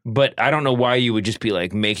 But I don't know why you would just be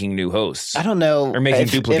making new hosts. I don't know, or making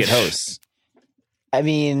duplicate hosts.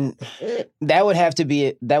 That would have to be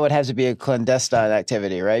a clandestine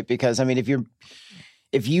activity, right? Because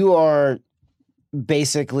if you are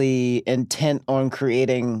basically intent on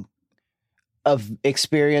creating of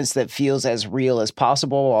experience that feels as real as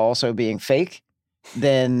possible while also being fake,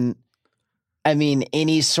 then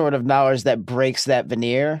any sort of knowledge that breaks that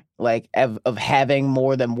veneer, of having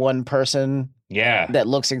more than one person that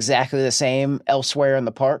looks exactly the same elsewhere in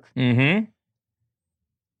the park. Mm-hmm.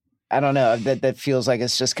 I don't know. That feels like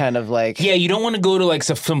it's just kind of like... Yeah, you don't want to go to like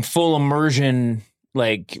some full immersion,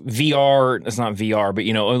 like VR. It's not VR, but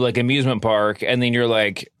like amusement park. And then you're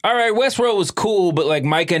like, all right, Westworld was cool, but like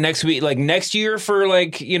Micah, next year for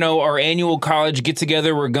like, our annual college get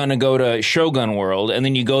together, we're going to go to Shogun World. And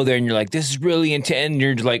then you go there and you're like, this is really intense. And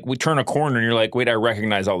you're like, we turn a corner and you're like, wait, I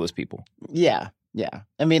recognize all those people. Yeah. Yeah.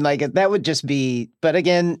 I mean, like that would just be, but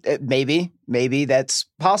again, maybe that's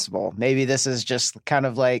possible. Maybe this is just kind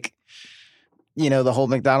of like, the whole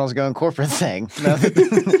McDonald's going corporate thing.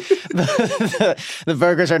 The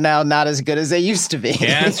burgers are now not as good as they used to be.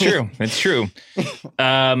 Yeah, it's true. It's true.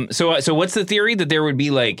 So what's the theory that there would be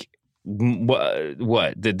like,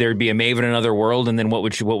 what? That there'd be a Maeve in another world, and then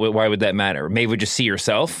why would that matter? Maeve would just see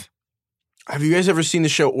herself? Have you guys ever seen the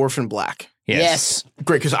show Orphan Black? Yes.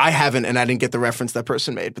 Great, because I haven't, and I didn't get the reference that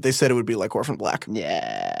person made, but they said it would be like Orphan Black.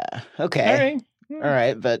 Yeah. Okay. All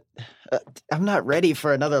right. But I'm not ready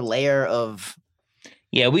for another layer of...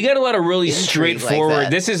 Yeah, we got a lot of really straightforward... like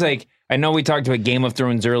this is like... I know we talked about Game of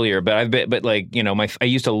Thrones earlier, but I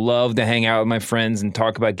used to love to hang out with my friends and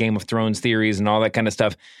talk about Game of Thrones theories and all that kind of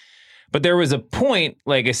stuff. But there was a point,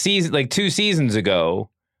 like 2 seasons ago,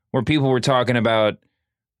 where people were talking about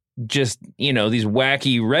just, these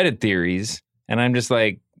wacky Reddit theories. And I'm just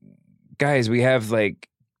like, guys, we have like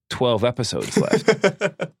 12 episodes left.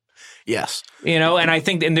 Yes. And I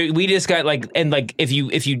think, we just got if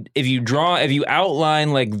you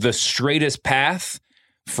outline like the straightest path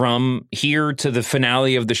from here to the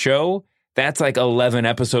finale of the show, that's like 11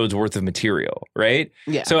 episodes worth of material, right?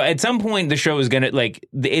 Yeah. So at some point the show is going to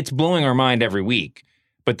it's blowing our mind every week.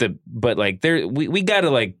 We got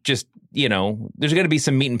to just, there's got to be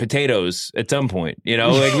some meat and potatoes at some point,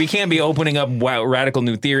 we can't be opening up radical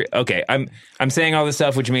new theory. Okay. I'm saying all this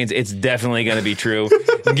stuff, which means it's definitely going to be true.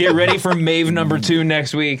 Get ready for Maeve number 2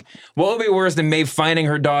 next week. What would be worse than Maeve finding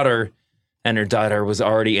her daughter and her daughter was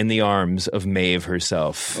already in the arms of Maeve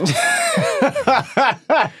herself?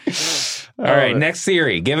 All right. Next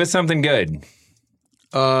theory. Give us something good.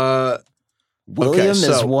 William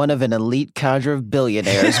is one of an elite cadre of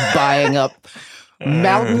billionaires buying up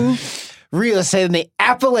mountain real estate in the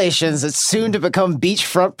Appalachians that's soon to become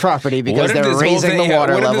beachfront property because they're raising the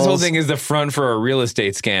water levels. What if this whole thing is the front for a real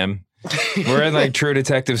estate scam? We're in like True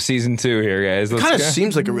Detective season 2 here, guys. It kind of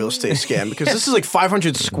seems like a real estate scam because this is like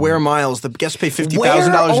 500 square miles. The guests pay $50,000 a day. Where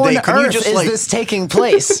on earth is this taking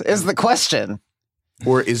place is the question.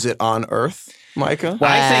 Or is it on Earth, Micah? Wow.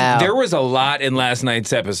 I think there was a lot in last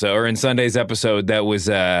night's episode or in Sunday's episode that was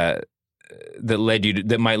that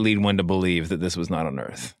might lead one to believe that this was not on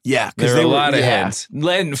Earth. Yeah, there are a lot of hints.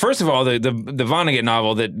 First of all, the Vonnegut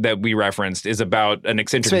novel that we referenced is about an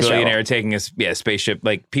eccentric billionaire taking a spaceship,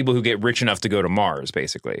 like people who get rich enough to go to Mars,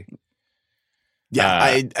 basically. Yeah,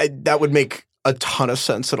 I that would make a ton of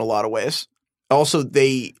sense in a lot of ways. Also,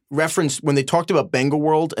 they referenced when they talked about Bengal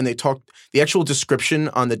World, and the actual description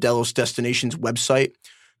on the Delos Destinations website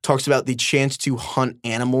talks about the chance to hunt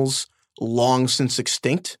animals long since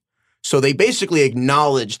extinct. So they basically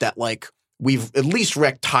acknowledge that, like, we've at least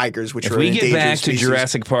wrecked tigers, which are an endangered species. If we get back to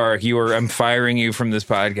Jurassic Park, I'm firing you from this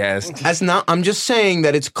podcast. I'm just saying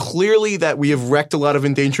that it's clearly that we have wrecked a lot of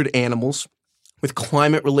endangered animals with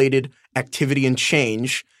climate-related activity and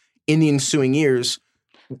change in the ensuing years.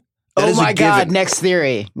 Oh my God! Next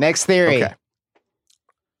theory. Okay.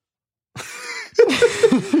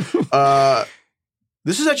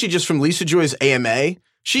 This is actually just from Lisa Joy's AMA.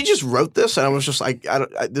 She just wrote this, and I was just like,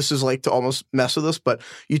 this is like to almost mess with us, but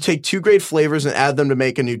you take 2 great flavors and add them to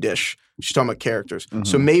make a new dish. She's talking about characters. Mm-hmm.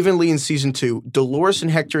 So Maeve and Lee in season 2, Dolores and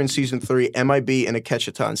Hector in season 3, MIB and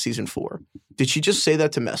Akecheta in season 4. Did she just say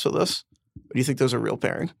that to mess with us? Or do you think those are real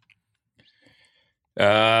pairing?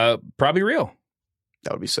 Probably real.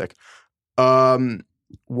 That would be sick. One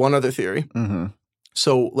other theory. Mm-hmm.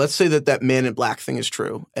 So let's say that Man in Black thing is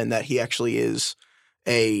true and that he actually is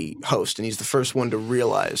a host and he's the first one to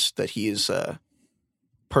realize that he is a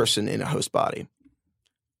person in a host body.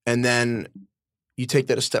 And then you take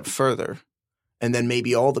that a step further and then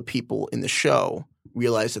maybe all the people in the show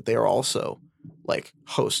realize that they are also like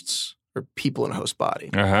hosts or people in a host body.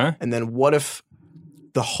 Uh-huh. And then what if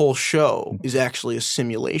the whole show is actually a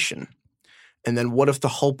simulation? And then what if the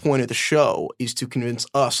whole point of the show is to convince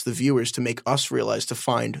us, the viewers, to make us realize to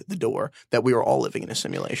find the door, that we are all living in a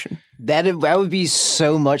simulation? That would be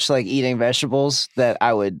so much like eating vegetables that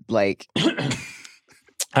I would like.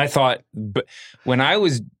 I thought when I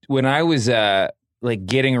was like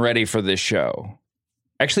getting ready for this show,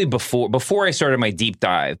 actually before I started my deep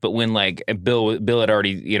dive, but when like Bill had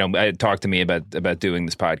already, had talked to me about doing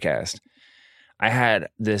this podcast, I had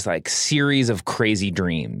this like series of crazy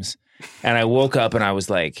dreams. And I woke up and I was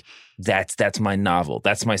like, that's my novel.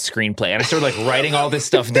 That's my screenplay. And I started like writing all this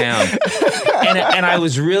stuff down. And I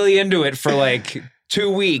was really into it for like 2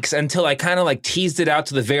 weeks until I kind of like teased it out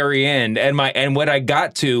to the very end. And what I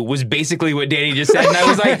got to was basically what Danny just said. And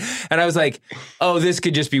I was like, oh, this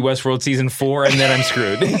could just be Westworld season 4 and then I'm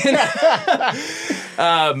screwed.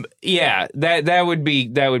 Yeah, that would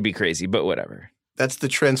be crazy, but whatever. That's the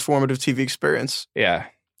transformative TV experience. Yeah.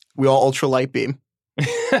 We all ultra light beam.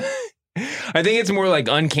 I think it's more like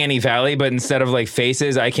Uncanny Valley, but instead of like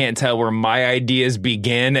faces, I can't tell where my ideas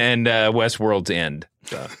begin and Westworld's end.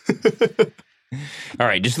 So. All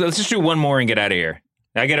right, let's just do one more and get out of here.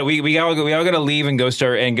 We all gotta leave and go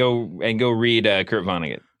read Kurt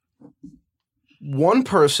Vonnegut. One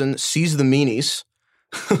person sees the meanies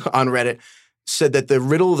on Reddit said that the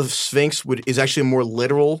riddle of the Sphynx is actually a more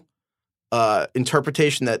literal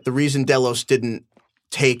interpretation, that the reason Delos didn't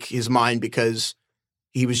take his mind because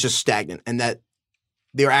he was just stagnant, and that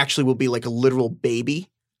there actually will be like a literal baby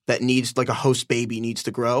that needs, like a host baby needs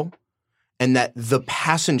to grow, and that the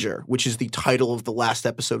passenger, which is the title of the last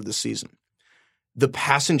episode of the season, the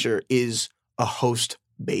passenger is a host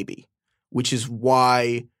baby, which is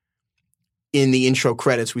why in the intro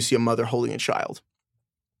credits we see a mother holding a child.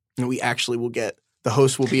 And we actually will get, the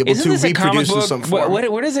host will be able to reproduce in some form.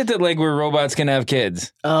 What is it that like where robots can have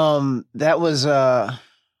kids? That was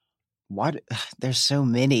what? There's so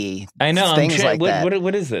many. I know. Things like that.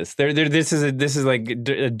 What is this? This is like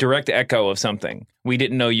a direct echo of something. We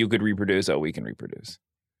didn't know you could reproduce. Oh, we can reproduce.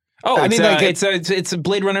 Oh, I mean, it's a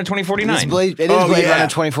Blade Runner 2049. It is Blade Runner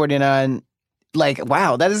 2049. Like,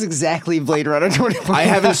 wow, that is exactly Blade Runner 2049. I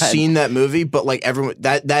haven't seen that movie, but like everyone,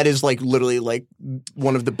 that is like literally like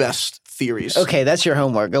one of the best theories. Okay, that's your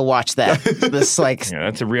homework. Go watch that. This like, yeah,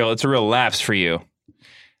 it's a real lapse for you.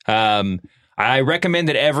 I recommend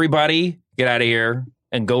that everybody get out of here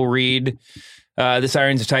and go read The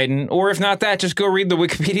Sirens of Titan, or if not that, just go read the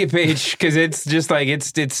Wikipedia page, because it's just like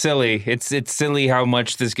it's silly. It's silly how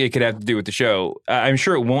much it could have to do with the show. I'm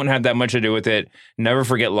sure it won't have that much to do with it. Never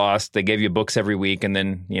forget Lost. They gave you books every week, and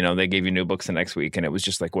then they gave you new books the next week, and it was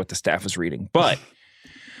just like what the staff was reading. But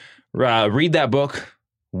read that book.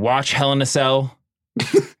 Watch Hell in a Cell.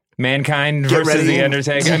 Mankind versus the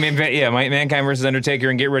Undertaker. I mean, yeah, Mankind versus Undertaker,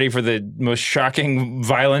 and get ready for the most shocking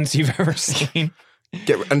violence you've ever seen.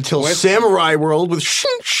 Until Samurai World with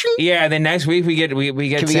shing, shing. Yeah, then next week we get Can we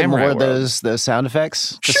Samurai get more World. of those sound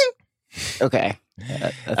effects? Okay, I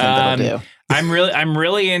think that'll do. I'm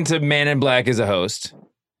really into Man in Black as a host.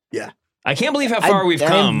 Yeah, I can't believe how far we've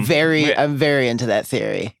come. I'm very into that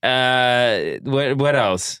theory. What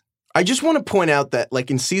else? I just want to point out that,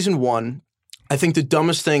 like in season 1, I think the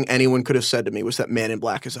dumbest thing anyone could have said to me was that Man in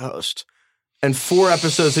Black is a host. And 4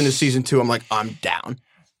 episodes into season 2, I'm like, I'm down.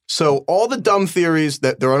 So all the dumb theories,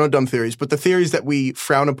 that there are no dumb theories, but the theories that we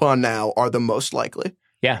frown upon now are the most likely.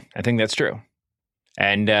 Yeah, I think that's true.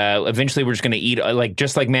 And eventually we're just going to eat,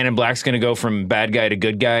 just like Man in Black's going to go from bad guy to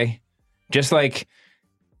good guy. Just like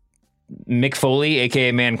Mick Foley,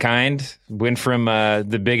 a.k.a. Mankind, went from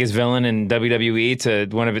the biggest villain in WWE to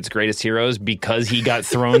one of its greatest heroes because he got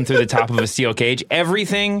thrown through the top of a steel cage.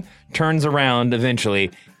 Everything turns around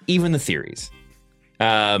eventually, even the theories.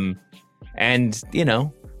 And,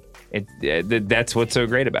 that's what's so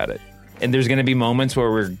great about it. And there's going to be moments where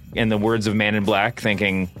we're, in the words of Man in Black,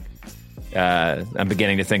 thinking, I'm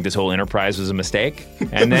beginning to think this whole enterprise was a mistake.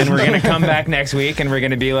 And then we're going to come back next week and we're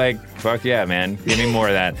going to be like, fuck yeah, man. Give me more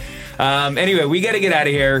of that. Anyway, we got to get out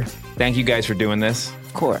of here. Thank you guys for doing this.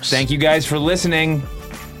 Of course. Thank you guys for listening.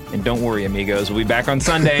 And don't worry, amigos. We'll be back on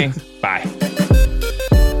Sunday. Bye.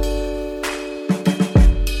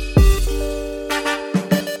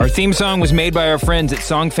 Our theme song was made by our friends at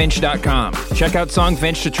songfinch.com. Check out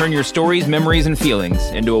Songfinch to turn your stories, memories, and feelings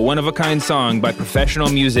into a one-of-a-kind song by professional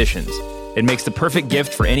musicians. It makes the perfect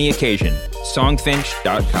gift for any occasion.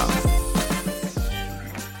 Songfinch.com.